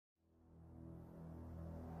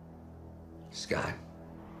Scott,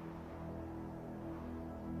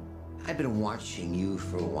 I've been watching you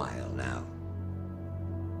for a while now.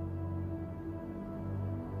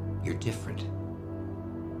 You're different.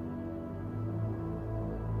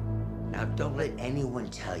 Now, don't let anyone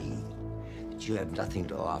tell you that you have nothing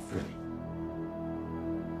to offer.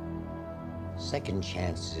 Second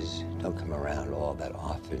chances don't come around all that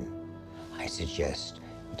often. I suggest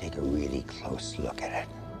you take a really close look at it.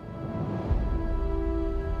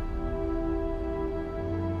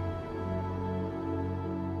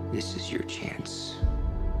 This is your chance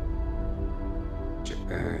to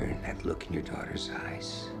earn that look in your daughter's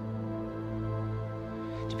eyes,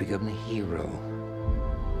 to become the hero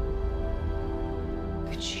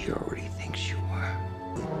that she already thinks you are,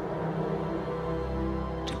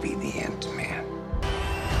 to be the Ant-Man.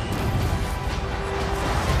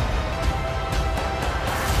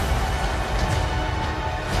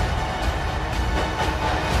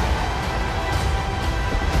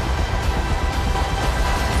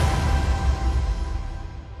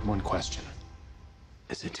 One question.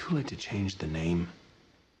 Is it too late to change the name?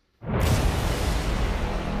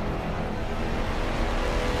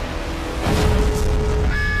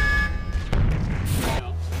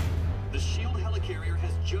 The SHIELD helicarrier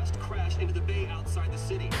has just crashed into the bay outside the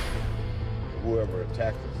city. Whoever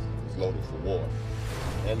attacked us was loaded for war,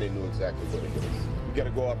 and they knew exactly what it was. We gotta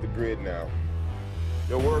go off the grid now.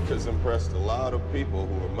 Your work has impressed a lot of people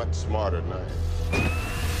who are much smarter than I am.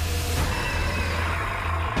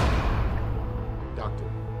 Doctor,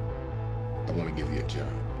 I want to give you a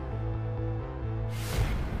job.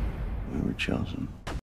 We were chosen.